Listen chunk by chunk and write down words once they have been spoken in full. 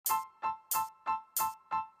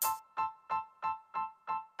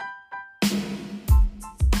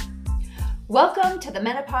Welcome to the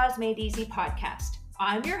Menopause Made Easy podcast.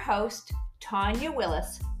 I'm your host, Tanya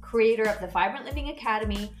Willis, creator of the Vibrant Living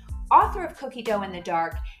Academy, author of Cookie Dough in the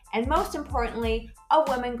Dark, and most importantly, a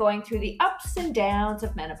woman going through the ups and downs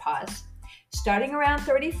of menopause. Starting around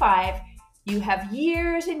 35, you have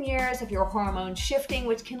years and years of your hormones shifting,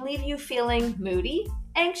 which can leave you feeling moody,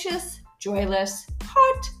 anxious, joyless,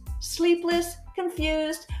 hot, sleepless,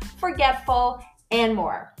 confused, forgetful, and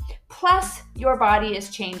more. Plus, your body is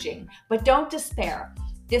changing, but don't despair.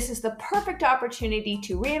 This is the perfect opportunity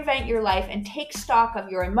to reinvent your life and take stock of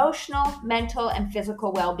your emotional, mental, and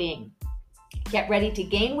physical well-being. Get ready to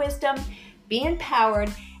gain wisdom, be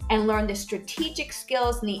empowered, and learn the strategic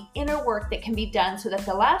skills and the inner work that can be done so that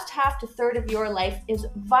the last half to third of your life is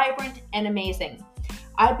vibrant and amazing.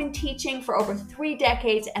 I've been teaching for over 3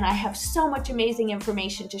 decades, and I have so much amazing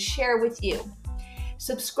information to share with you.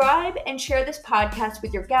 Subscribe and share this podcast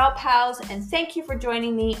with your gal pals, and thank you for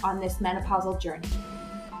joining me on this menopausal journey.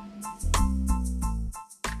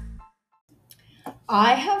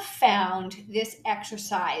 I have found this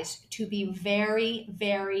exercise to be very,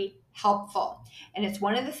 very helpful. And it's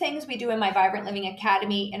one of the things we do in my Vibrant Living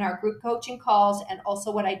Academy in our group coaching calls, and also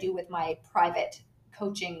what I do with my private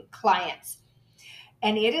coaching clients.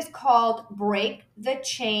 And it is called Break the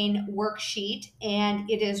Chain Worksheet. And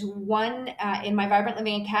it is one, in my Vibrant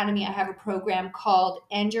Living Academy, I have a program called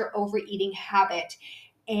End Your Overeating Habit.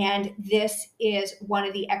 And this is one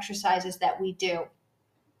of the exercises that we do.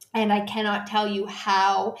 And I cannot tell you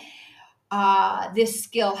how this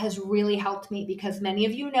skill has really helped me, because many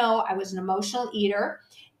of you know I was an emotional eater.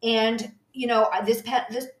 And, you know, this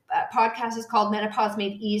podcast is called Menopause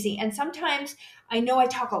Made Easy. And sometimes I know I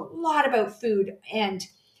talk a lot about food and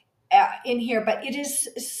in here, but it is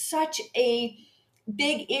such a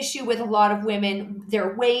big issue with a lot of women,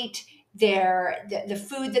 their weight, the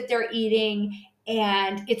food that they're eating,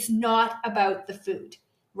 and it's not about the food,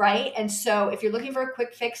 right? And so if you're looking for a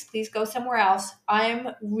quick fix, please go somewhere else. I'm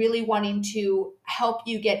really wanting to help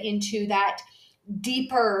you get into that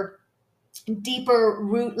deeper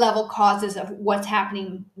root level causes of what's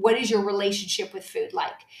happening. What is your relationship with food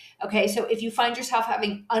like? Okay, so if you find yourself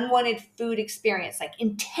having unwanted food experience, like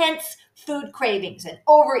intense food cravings and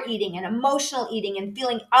overeating and emotional eating and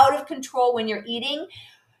feeling out of control when you're eating,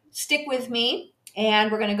 stick with me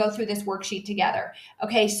and we're going to go through this worksheet together.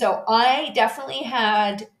 Okay, so I definitely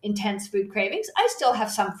had intense food cravings. I still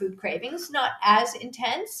have some food cravings, not as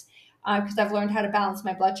intense because I've learned how to balance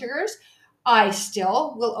my blood sugars. I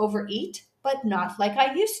still will overeat, but not like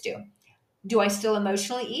I used to. Do I still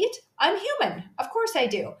emotionally eat? I'm human. Of course I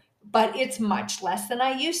do, but it's much less than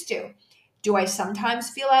I used to. Do I sometimes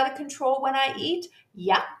feel out of control when I eat?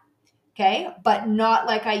 Yeah. Okay, but not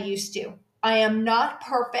like I used to. I am not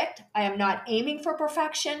perfect. I am not aiming for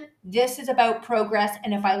perfection. This is about progress.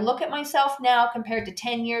 And if I look at myself now compared to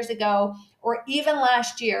 10 years ago or even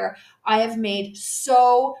last year, I have made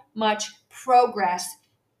so much progress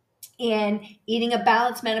in eating a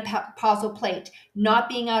balanced menopausal plate, not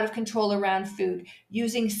being out of control around food,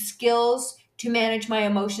 using skills to manage my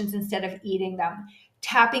emotions instead of eating them,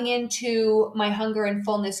 tapping into my hunger and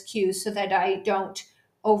fullness cues so that I don't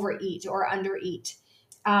overeat or undereat,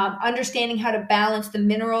 understanding how to balance the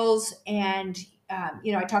minerals and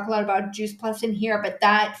I talk a lot about Juice Plus in here, but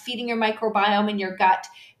that feeding your microbiome in your gut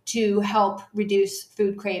to help reduce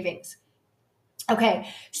food cravings. Okay,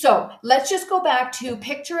 so let's just go back to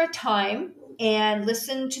picture a time and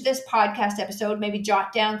listen to this podcast episode, maybe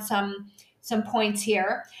jot down some points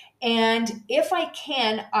here. And if I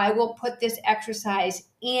can, I will put this exercise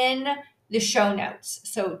in the show notes.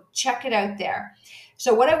 So check it out there.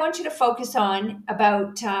 So what I want you to focus on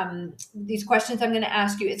about these questions I'm going to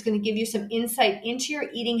ask you, it's going to give you some insight into your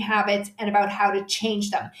eating habits and about how to change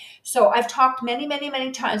them. So I've talked many, many, many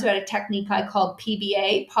times about a technique I call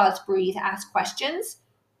PBA, pause, breathe, ask questions.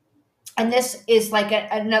 And this is like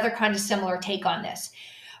another kind of similar take on this.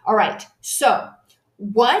 All right. So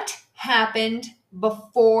what happened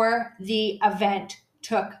before the event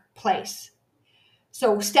took place?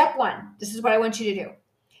 So step 1, this is what I want you to do.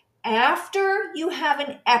 After you have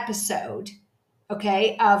an episode,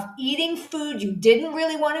 okay, of eating food you didn't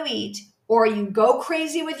really want to eat, or you go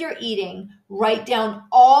crazy with your eating, write down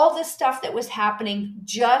all the stuff that was happening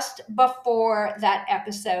just before that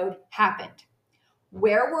episode happened.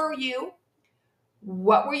 Where were you?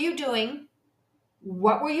 What were you doing?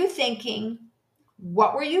 What were you thinking?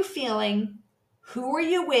 What were you feeling? Who were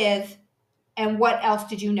you with? And what else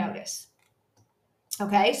did you notice?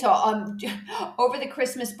 Okay, so over the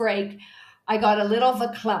Christmas break, I got a little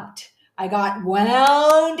verklempt. I got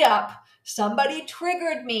wound up. Somebody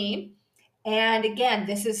triggered me, And again,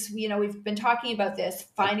 this is, we've been talking about this,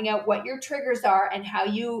 finding out what your triggers are and how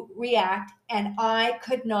you react. And I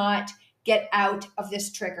could not get out of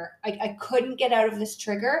this trigger. I couldn't get out of this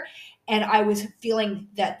trigger. And I was feeling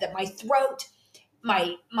that my throat,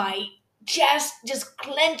 my chest just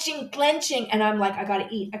clenching. And I'm like, I gotta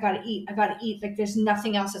eat. Like there's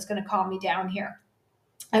nothing else that's gonna calm me down here.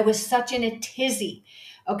 I was such in a tizzy.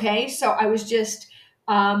 Okay. So I was just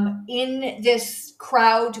in this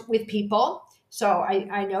crowd with people. So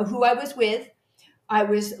I know who I was with. I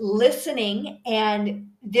was listening,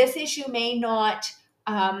 and this issue may not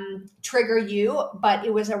trigger you, but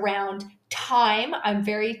it was around time. I'm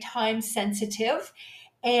very time sensitive,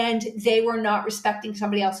 and they were not respecting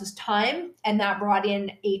somebody else's time. And that brought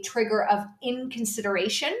in a trigger of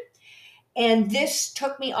inconsideration. And this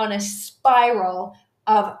took me on a spiral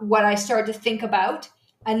of what I started to think about.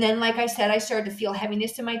 And then, like I said, I started to feel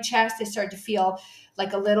heaviness in my chest. I started to feel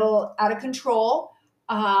like a little out of control.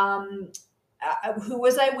 Who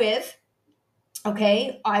was I with?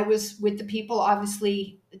 Okay, I was with the people,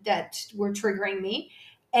 obviously, that were triggering me.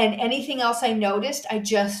 And anything else I noticed, I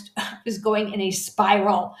just was going in a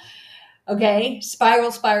spiral. Okay,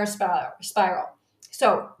 spiral.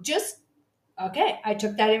 So just okay, I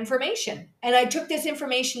took that information, and I took this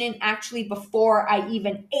information in actually before I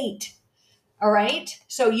even ate. All right.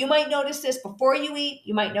 So you might notice this before you eat,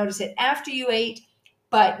 you might notice it after you ate,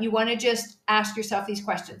 but you want to just ask yourself these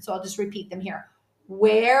questions. So I'll just repeat them here.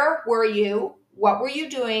 Where were you? What were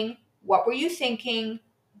you doing? What were you thinking?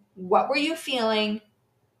 What were you feeling?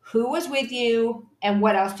 Who was with you? And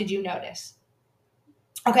what else did you notice?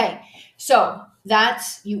 Okay, so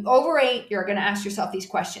that's you overate. You're going to ask yourself these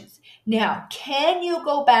questions. Now, can you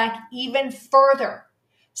go back even further?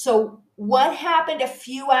 So, what happened a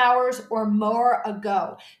few hours or more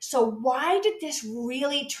ago? So, why did this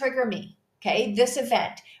really trigger me? Okay, this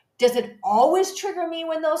event. Does it always trigger me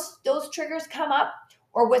when those triggers come up,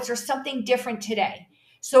 or was there something different today?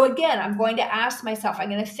 So again, I'm going to ask myself. I'm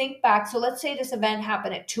going to think back. So let's say this event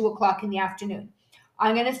happened at 2 o'clock in the afternoon.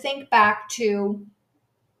 I'm going to think back to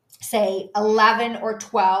say 11 or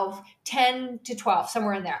 12, 10 to 12,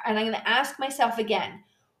 somewhere in there. And I'm going to ask myself again,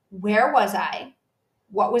 where was I?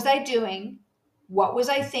 What was I doing? What was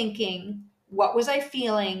I thinking? What was I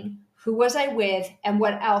feeling? Who was I with? And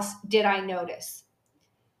what else did I notice?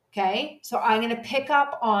 Okay. So I'm going to pick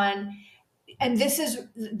up on, and this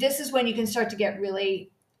is when you can start to get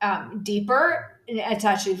really deeper. It's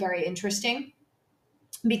actually very interesting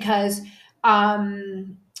because,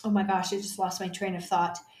 oh my gosh, I just lost my train of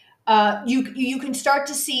thought. You can start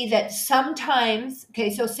to see that sometimes,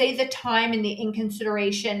 okay, so say the time and the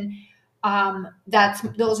inconsideration,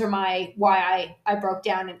 those are why I broke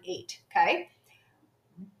down and ate. Okay.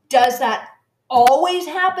 Does that always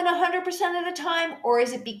happen 100% of the time, or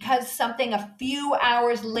is it because something a few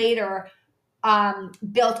hours later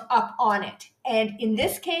built up on it? And in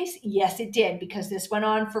this case, yes, it did, because this went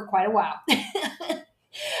on for quite a while.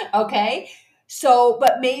 Okay. So,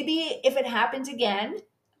 but maybe if it happens again,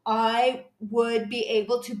 I would be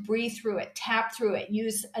able to breathe through it, tap through it,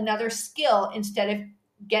 use another skill instead of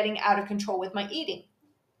getting out of control with my eating.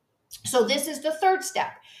 So, this is the third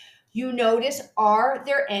step. You notice, are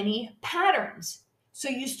there any patterns? So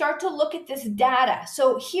you start to look at this data.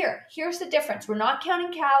 So here's the difference. We're not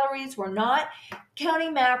counting calories. We're not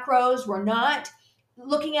counting macros. We're not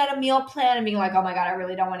looking at a meal plan and being like, oh my God, I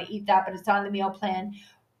really don't want to eat that, but it's on the meal plan.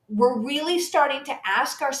 We're really starting to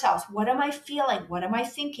ask ourselves, what am I feeling? What am I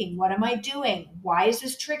thinking? What am I doing? Why is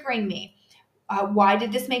this triggering me? Why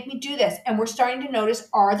did this make me do this? And we're starting to notice,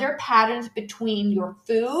 are there patterns between your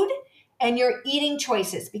food and your eating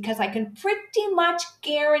choices? Because I can pretty much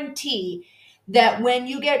guarantee that when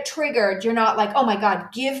you get triggered, you're not like, oh my God,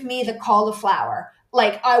 give me the cauliflower.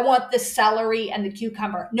 Like, I want the celery and the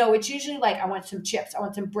cucumber. No, it's usually like, I want some chips. I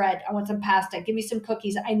want some bread. I want some pasta. Give me some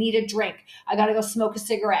cookies. I need a drink. I got to go smoke a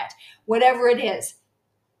cigarette. Whatever it is.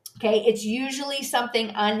 Okay. It's usually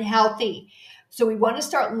something unhealthy. So we want to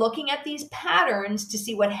start looking at these patterns to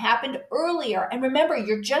see what happened earlier. And remember,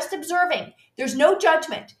 you're just observing. There's no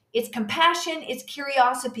judgment. It's compassion. It's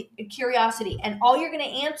curiosity. And all you're going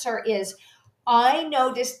to answer is, I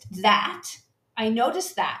noticed that. I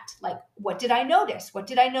noticed that. Like, what did I notice? What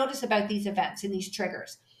did I notice about these events and these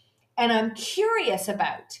triggers? And I'm curious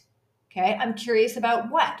about. Okay. I'm curious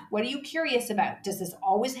about what? What are you curious about? Does this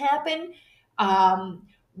always happen?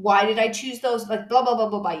 Why did I choose those? Like, blah, blah, blah,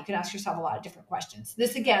 blah, blah. You can ask yourself a lot of different questions.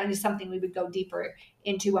 This, again, is something we would go deeper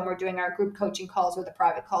into when we're doing our group coaching calls or the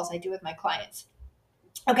private calls I do with my clients.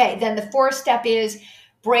 Okay. Then the fourth step is,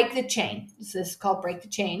 break the chain. This is called break the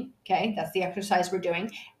chain. Okay. That's the exercise we're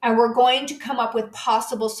doing. And we're going to come up with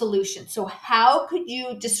possible solutions. So how could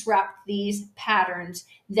you disrupt these patterns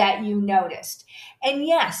that you noticed? And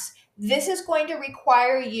yes, this is going to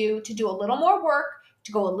require you to do a little more work,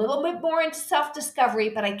 to go a little bit more into self-discovery,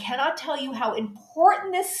 but I cannot tell you how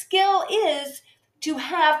important this skill is to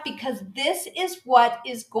have, because this is what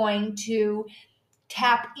is going to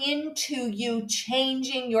tap into you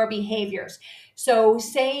changing your behaviors. So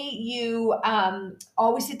say you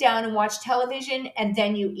always sit down and watch television and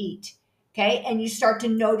then you eat, okay? And you start to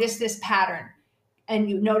notice this pattern and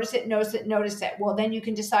you notice it, notice it, notice it. Well, then you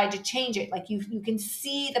can decide to change it. Like you can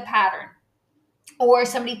see the pattern. Or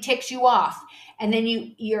somebody ticks you off and then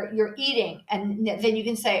you're eating, and then you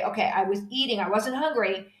can say, okay, I was eating, I wasn't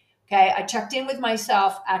hungry. Okay, I checked in with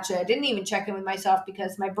myself. Actually, I didn't even check in with myself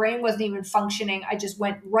because my brain wasn't even functioning. I just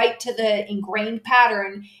went right to the ingrained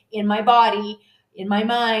pattern in my body, in my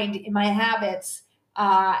mind, in my habits,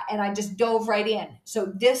 and I just dove right in.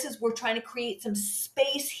 So this is, we're trying to create some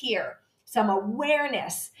space here, some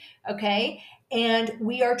awareness, okay? And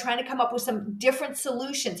we are trying to come up with some different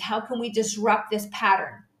solutions. How can we disrupt this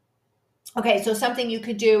pattern? Okay, so something you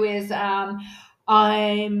could do is I'm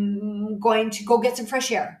going to go get some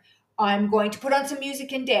fresh air. I'm going to put on some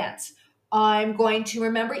music and dance. I'm going to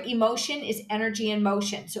remember emotion is energy in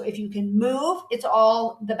motion. So if you can move, it's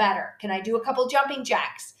all the better. Can I do a couple jumping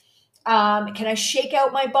jacks? Can I shake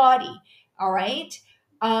out my body? All right.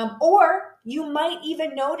 Or you might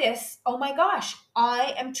even notice, oh my gosh,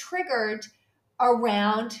 I am triggered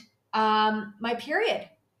around my period.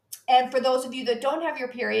 And for those of you that don't have your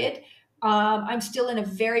period, I'm still in a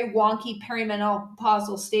very wonky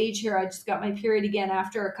perimenopausal stage here. I just got my period again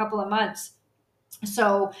after a couple of months.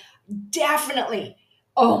 So definitely,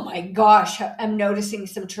 oh my gosh, I'm noticing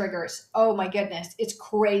some triggers. Oh my goodness, it's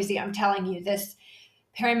crazy. I'm telling you, this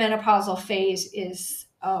perimenopausal phase is,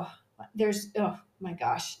 oh my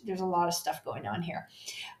gosh, there's a lot of stuff going on here.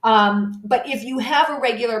 But if you have a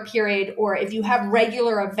regular period or if you have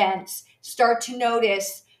regular events, start to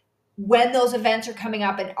notice when those events are coming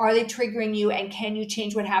up and are they triggering you, and can you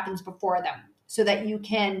change what happens before them so that you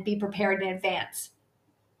can be prepared in advance.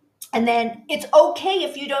 And then it's okay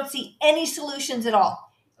if you don't see any solutions at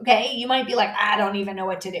all. Okay. You might be like, I don't even know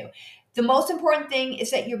what to do. The most important thing is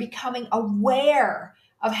that you're becoming aware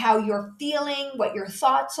of how you're feeling, what your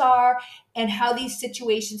thoughts are, and how these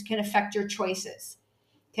situations can affect your choices.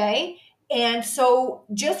 Okay. And so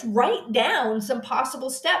just write down some possible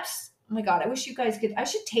steps. Oh my God, I wish you guys could. I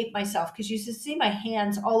should tape myself because you should see my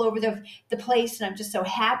hands all over the place. And I'm just so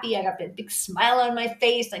happy. I got a big smile on my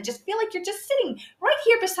face. I just feel like you're just sitting right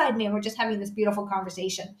here beside me and we're just having this beautiful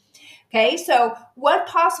conversation. Okay. So, what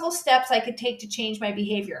possible steps I could take to change my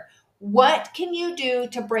behavior? What can you do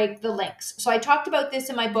to break the links? So, I talked about this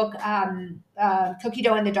in my book, Cookie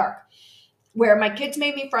Dough in the Dark, where my kids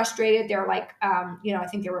made me frustrated. They're like, I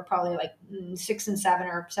think they were probably like 6 and 7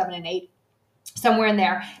 or 7 and 8, somewhere in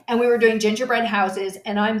there. And we were doing gingerbread houses,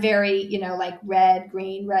 and I'm very, like red,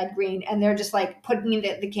 green, and they're just like putting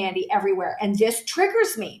the candy everywhere. And this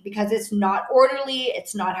triggers me because it's not orderly.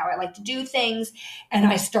 It's not how I like to do things. And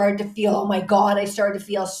I started to feel, oh my God, I started to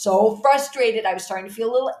feel so frustrated. I was starting to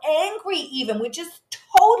feel a little angry even, which is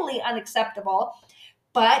totally unacceptable.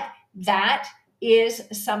 But that is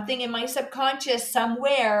something in my subconscious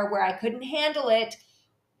somewhere where I couldn't handle it.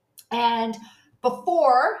 And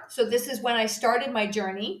before, so this is when I started my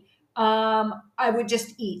journey, I would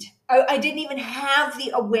just eat. I didn't even have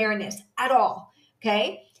the awareness at all.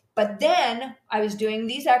 Okay. But then I was doing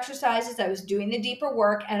these exercises, I was doing the deeper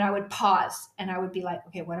work, and I would pause and I would be like,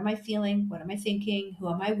 okay, what am I feeling? What am I thinking?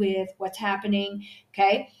 Who am I with? What's happening?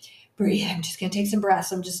 Okay. Breathe. I'm just going to take some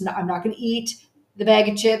breaths. I'm not going to eat the bag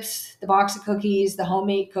of chips, the box of cookies, the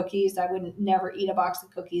homemade cookies. I wouldn't never eat a box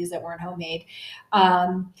of cookies that weren't homemade.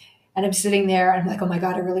 And I'm sitting there and I'm like, oh my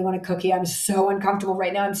God, I really want a cookie. I'm so uncomfortable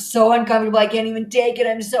right now. I'm so uncomfortable. I can't even take it.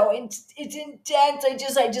 It's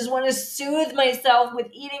intense. I just want to soothe myself with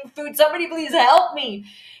eating food. Somebody please help me.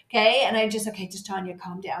 Okay. And just Tanya,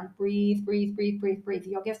 calm down. Breathe, breathe, breathe, breathe, breathe.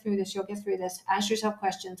 You'll get through this. You'll get through this. Ask yourself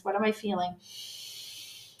questions. What am I feeling?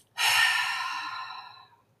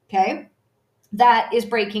 Okay. That is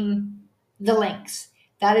breaking the links.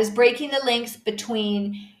 That is breaking the links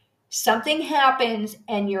between something happens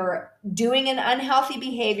and you're doing an unhealthy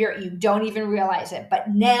behavior. You don't even realize it.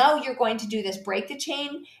 But now you're going to do this break the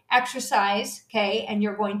chain exercise. Okay. And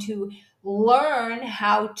you're going to learn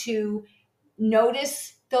how to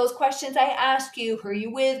notice those questions I ask you. Who are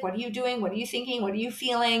you with? What are you doing? What are you thinking? What are you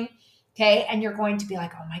feeling? Okay. And you're going to be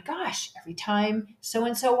like, oh my gosh, every time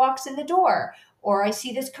so-and-so walks in the door, or I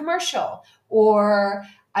see this commercial, or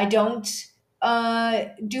I don't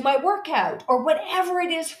do my workout, or whatever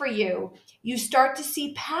it is for you. You start to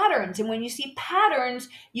see patterns. And when you see patterns,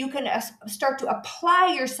 you can start to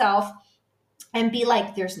apply yourself and be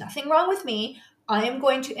like, there's nothing wrong with me. I am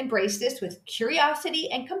going to embrace this with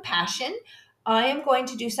curiosity and compassion. I am going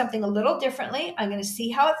to do something a little differently. I'm going to see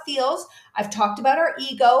how it feels. I've talked about our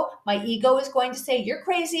ego. My ego is going to say, you're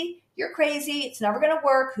crazy. You're crazy. It's never going to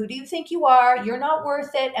work. Who do you think you are? You're not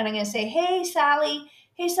worth it. And I'm going to say, hey, Sally.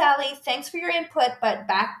 Hey, Sally, thanks for your input, but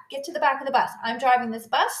get to the back of the bus. I'm driving this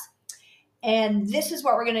bus, and this is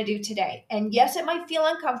what we're going to do today. And yes, it might feel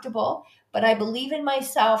uncomfortable, but I believe in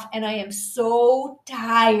myself, and I am so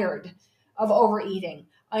tired of overeating.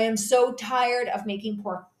 I am so tired of making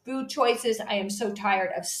poor food choices. I am so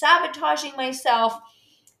tired of sabotaging myself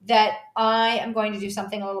that I am going to do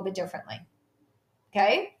something a little bit differently.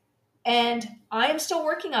 Okay? And I am still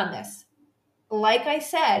working on this. Like I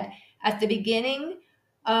said, at the beginning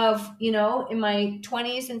of, in my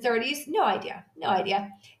 20s and 30s, no idea.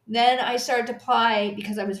 Then I started to apply,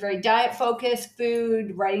 because I was very diet focused,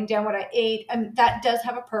 food, writing down what I ate. And that does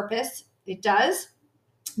have a purpose. It does,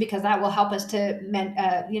 because that will help us to,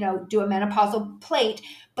 do a menopausal plate,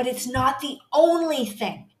 but it's not the only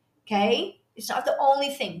thing. Okay. It's not the only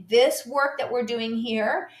thing. This work that we're doing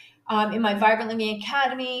here in my Vibrant Living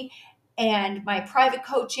Academy and my private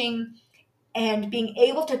coaching, and being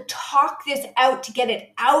able to talk this out, to get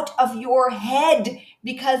it out of your head,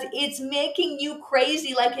 because it's making you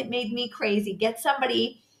crazy like it made me crazy. Get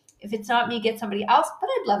somebody, if it's not me, get somebody else, but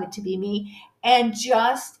I'd love it to be me, and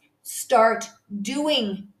just start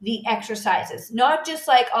doing the exercises. Not just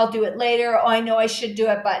like, I'll do it later. Oh, I know I should do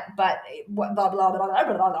it, but blah, blah, blah, blah, blah,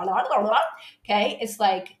 blah, blah, blah. Okay. It's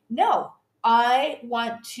like, no, I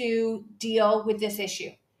want to deal with this issue.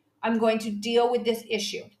 I'm going to deal with this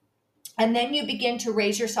issue. And then you begin to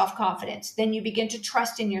raise your self-confidence. Then you begin to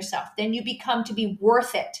trust in yourself. Then you become to be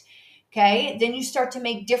worth it. Okay. Then you start to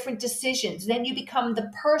make different decisions. Then you become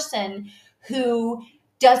the person who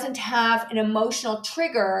doesn't have an emotional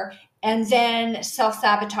trigger and then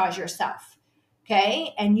self-sabotage yourself.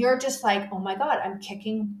 Okay. And you're just like, oh my God, I'm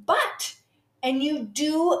kicking butt. And you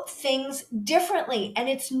do things differently. And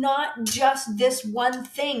it's not just this one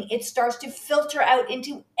thing. It starts to filter out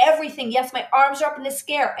into everything. Yes, my arms are up in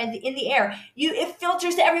the air. It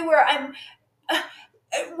filters everywhere. I'm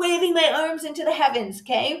waving my arms into the heavens,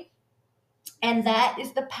 okay? And that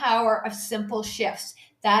is the power of simple shifts.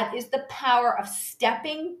 That is the power of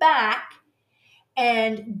stepping back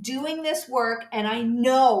and doing this work. And I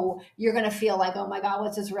know you're going to feel like, oh my God,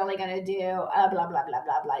 what's this really going to do? Blah, blah, blah,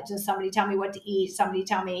 blah, blah. Just somebody tell me what to eat. Somebody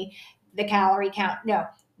tell me the calorie count. No,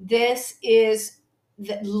 this is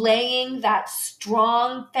laying that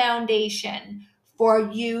strong foundation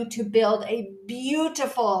for you to build a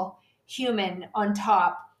beautiful human on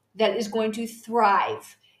top that is going to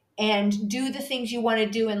thrive and do the things you want to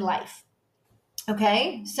do in life.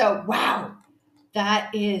 Okay. So, wow,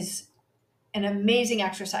 that is an amazing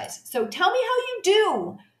exercise. So tell me how you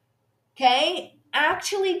do. Okay?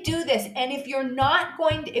 Actually do this. And if you're not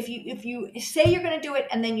going to, if you say you're going to do it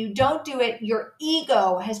and then you don't do it, your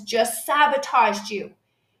ego has just sabotaged you.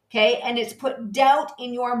 Okay? And it's put doubt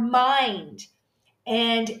in your mind.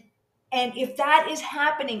 And if that is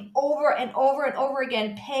happening over and over and over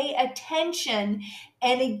again, pay attention,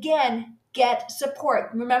 and again, get support.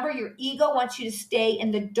 Remember, your ego wants you to stay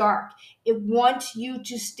in the dark. It wants you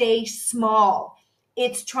to stay small.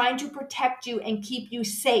 It's trying to protect you and keep you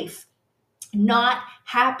safe, not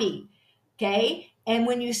happy. Okay? And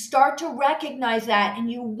when you start to recognize that, and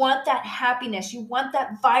you want that happiness, you want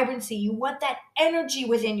that vibrancy, you want that energy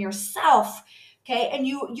within yourself, okay? And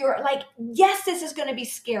you're like, yes, this is going to be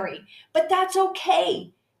scary, but that's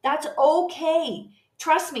okay. That's okay.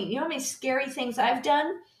 Trust me. You know how many scary things I've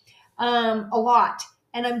done? A lot.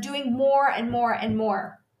 And I'm doing more and more and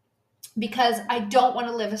more, because I don't want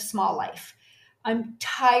to live a small life. I'm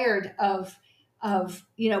tired of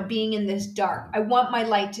being in this dark. I want my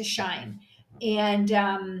light to shine. And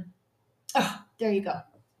there you go.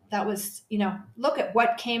 That was, look at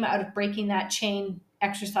what came out of breaking that chain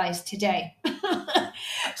exercise today.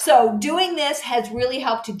 So doing this has really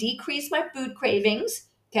helped to decrease my food cravings.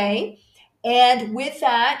 Okay. And with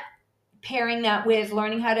that, pairing that with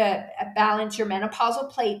learning how to balance your menopausal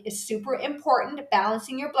plate is super important.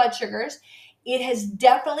 Balancing your blood sugars. It has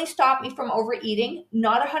definitely stopped me from overeating.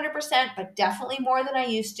 Not 100%, but definitely more than I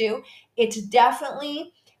used to. It's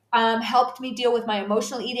definitely helped me deal with my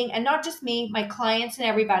emotional eating, and not just me, my clients and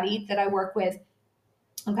everybody that I work with.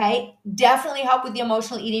 Okay, definitely help with the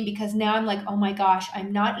emotional eating, because now I'm like, oh my gosh,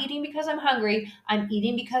 I'm not eating because I'm hungry. I'm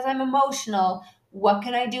eating because I'm emotional. What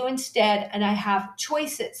can I do instead? And I have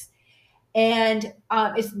choices. And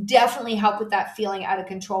it's definitely helped with that feeling out of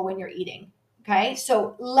control when you're eating. Okay,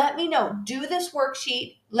 so let me know. Do this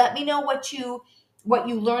worksheet. Let me know what you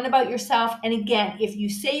learn about yourself. And again, if you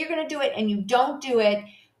say you're going to do it and you don't do it,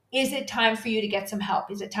 is it time for you to get some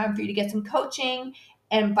help? Is it time for you to get some coaching?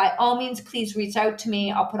 And by all means, please reach out to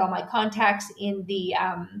me. I'll put all my contacts in the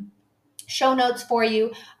show notes for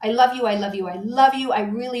you. I love you. I love you. I love you. I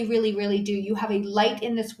really, really, really do. You have a light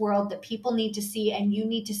in this world that people need to see, and you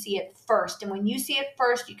need to see it first. And when you see it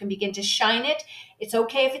first, you can begin to shine it. It's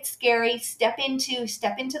okay if it's scary. Step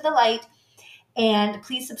into the light. And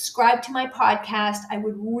please subscribe to my podcast. I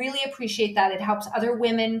would really appreciate that. It helps other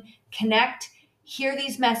women connect, hear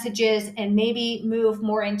these messages, and maybe move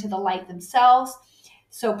more into the light themselves.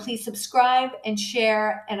 So please subscribe and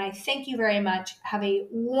share. And I thank you very much. Have a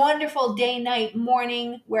wonderful day, night,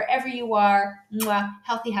 morning, wherever you are. Mwah.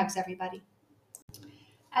 Healthy hugs, everybody.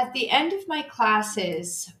 At the end of my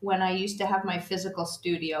classes, when I used to have my physical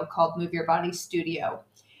studio called Move Your Body Studio,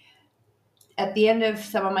 at the end of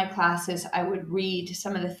some of my classes, I would read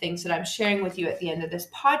some of the things that I'm sharing with you at the end of this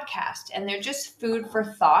podcast. And they're just food for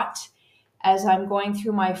thought as I'm going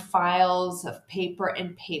through my files of paper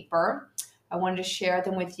and paper. I wanted to share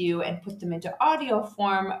them with you and put them into audio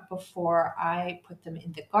form before I put them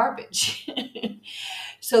in the garbage.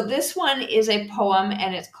 So this one is a poem,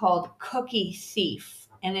 and it's called Cookie Thief.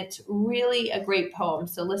 And it's really a great poem.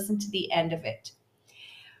 So listen to the end of it.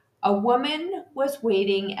 A woman was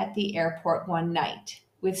waiting at the airport one night,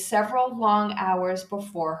 with several long hours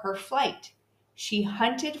before her flight. She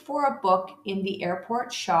hunted for a book in the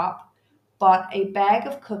airport shop, bought a bag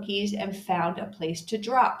of cookies, and found a place to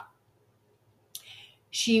drop.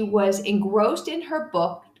 She was engrossed in her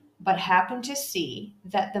book, but happened to see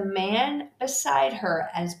that the man beside her,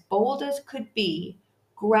 as bold as could be,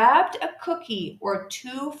 grabbed a cookie or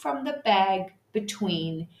two from the bag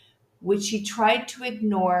between, which she tried to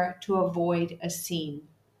ignore to avoid a scene.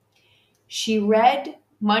 She read,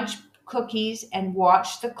 munched cookies, and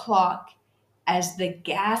watched the clock as the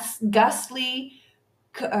ghastly,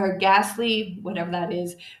 whatever that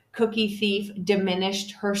is, cookie thief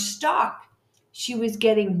diminished her stock. She was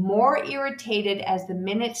getting more irritated as the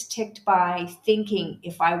minutes ticked by, thinking,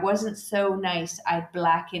 if I wasn't so nice, I'd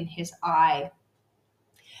blacken his eye.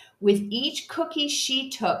 With each cookie she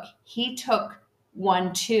took, he took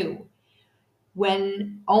one too.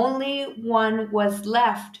 When only one was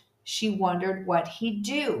left, she wondered what he'd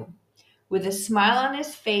do. With a smile on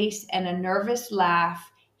his face and a nervous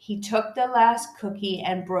laugh, he took the last cookie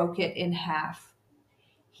and broke it in half.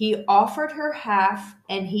 He offered her half,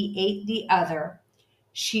 and he ate the other.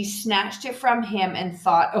 She snatched it from him and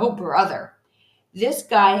thought, oh, brother, this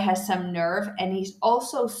guy has some nerve, and he's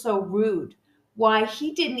also so rude. Why,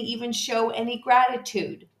 he didn't even show any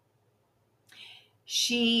gratitude.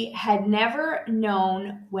 She had never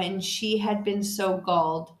known when she had been so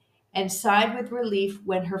gulled, and sighed with relief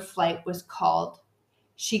when her flight was called.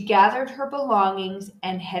 She gathered her belongings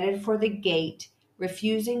and headed for the gate,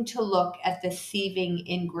 refusing to look at the thieving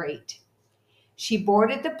ingrate. She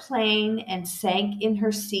boarded the plane and sank in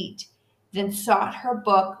her seat, then sought her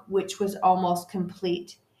book, which was almost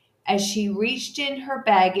complete. As she reached in her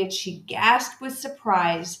baggage, she gasped with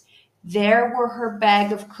surprise. There were her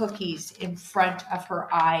bag of cookies in front of her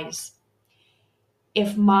eyes.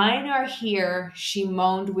 If mine are here, she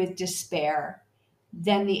moaned with despair,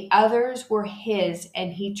 then the others were his,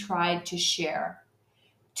 and he tried to share.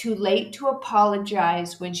 Too late to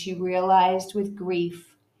apologize when she realized with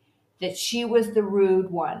grief that she was the rude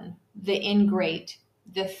one, the ingrate,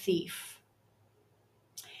 the thief.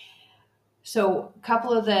 So, a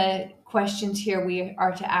couple of the questions here we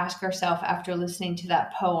are to ask ourselves after listening to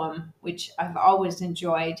that poem, which I've always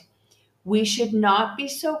enjoyed. We should not be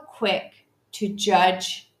so quick to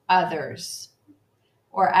judge others,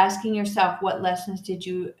 or asking yourself, what lessons did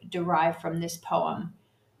you derive from this poem?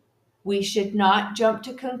 We should not jump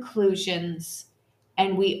to conclusions,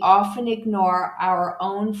 and we often ignore our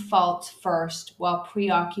own faults first while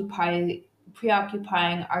preoccupying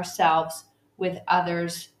ourselves with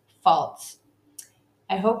others' faults.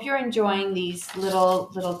 I hope you're enjoying these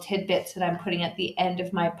little tidbits that I'm putting at the end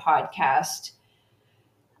of my podcast.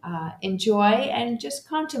 Enjoy and just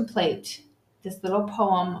contemplate this little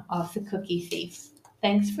poem of the Cookie Thief.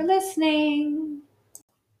 Thanks for listening.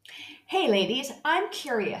 Hey ladies, I'm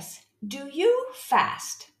curious. Do you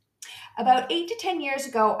fast? About 8 to 10 years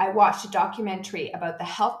ago, I watched a documentary about the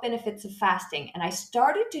health benefits of fasting, and I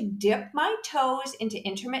started to dip my toes into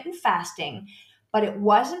intermittent fasting. But it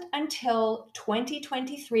wasn't until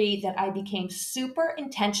 2023 that I became super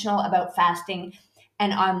intentional about fasting,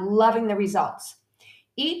 and I'm loving the results.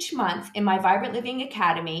 Each month in my Vibrant Living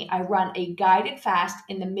Academy, I run a guided fast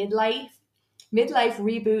in the midlife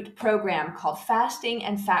reboot program called Fasting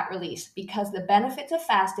and Fat Release, because the benefits of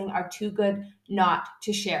fasting are too good not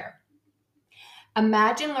to share.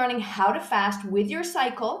 Imagine learning how to fast with your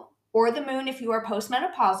cycle or the moon if you are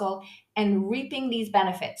postmenopausal and reaping these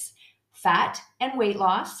benefits: fat and weight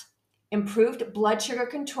loss, improved blood sugar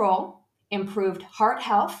control, improved heart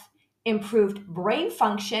health, improved brain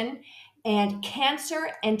function, and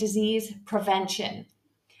cancer and disease prevention.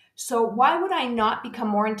 So, why would I not become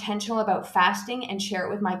more intentional about fasting and share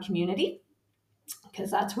it with my community?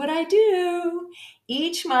 Because that's what I do.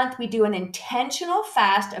 Each month, we do an intentional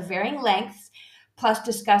fast of varying lengths, plus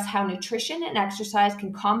discuss how nutrition and exercise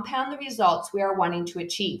can compound the results we are wanting to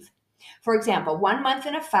achieve. For example, 1 month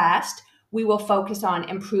in a fast, we will focus on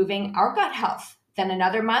improving our gut health. Then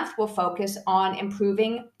another month, we'll focus on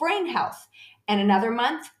improving brain health. And another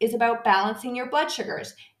month is about balancing your blood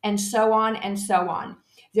sugars, and so on and so on.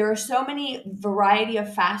 There are so many variety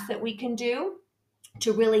of fasts that we can do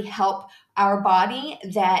to really help our body,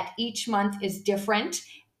 that each month is different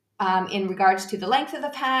in regards to the length of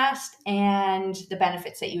the fast and the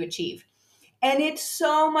benefits that you achieve. And it's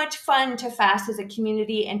so much fun to fast as a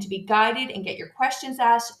community and to be guided and get your questions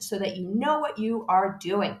asked so that you know what you are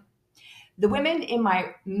doing. The women in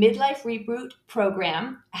my Midlife Reboot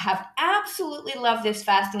program have absolutely loved this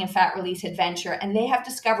fasting and fat release adventure, and they have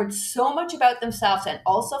discovered so much about themselves and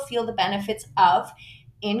also feel the benefits of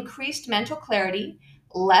increased mental clarity,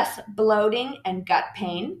 less bloating and gut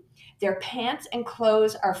pain. Their pants and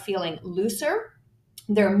clothes are feeling looser.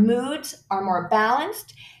 Their moods are more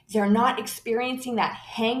balanced. They're not experiencing that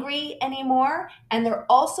hangry anymore. And they're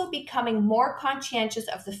also becoming more conscientious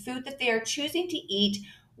of the food that they are choosing to eat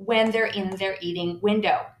when they're in their eating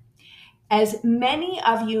window. As many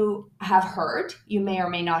of you have heard, you may or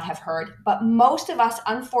may not have heard, but most of us,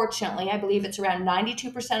 unfortunately, I believe it's around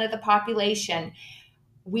 92% of the population,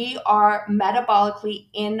 we are metabolically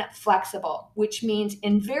inflexible, which means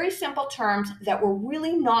in very simple terms that we're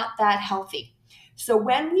really not that healthy. So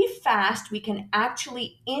when we fast, we can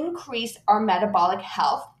actually increase our metabolic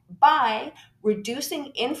health by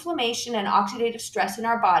reducing inflammation and oxidative stress in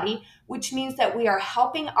our body, which means that we are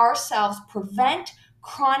helping ourselves prevent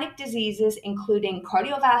chronic diseases, including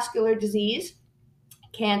cardiovascular disease,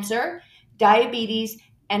 cancer, diabetes,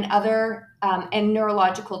 and other and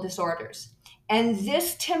neurological disorders. And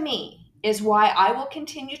this, to me, is why I will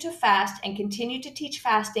continue to fast and continue to teach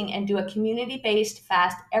fasting and do a community-based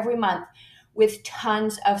fast every month with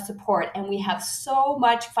tons of support. And we have so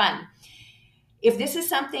much fun. If this is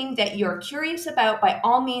something that you're curious about, by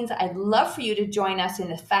all means, I'd love for you to join us in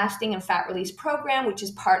the Fasting and Fat Release program, which is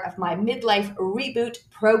part of my Midlife Reboot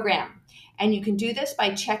program. And you can do this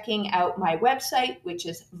by checking out my website, which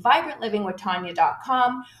is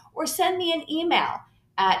vibrantlivingwithtanya.com, or send me an email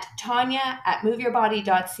at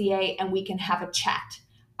tanya@moveyourbody.ca, and we can have a chat.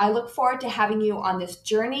 I look forward to having you on this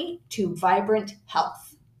journey to vibrant health.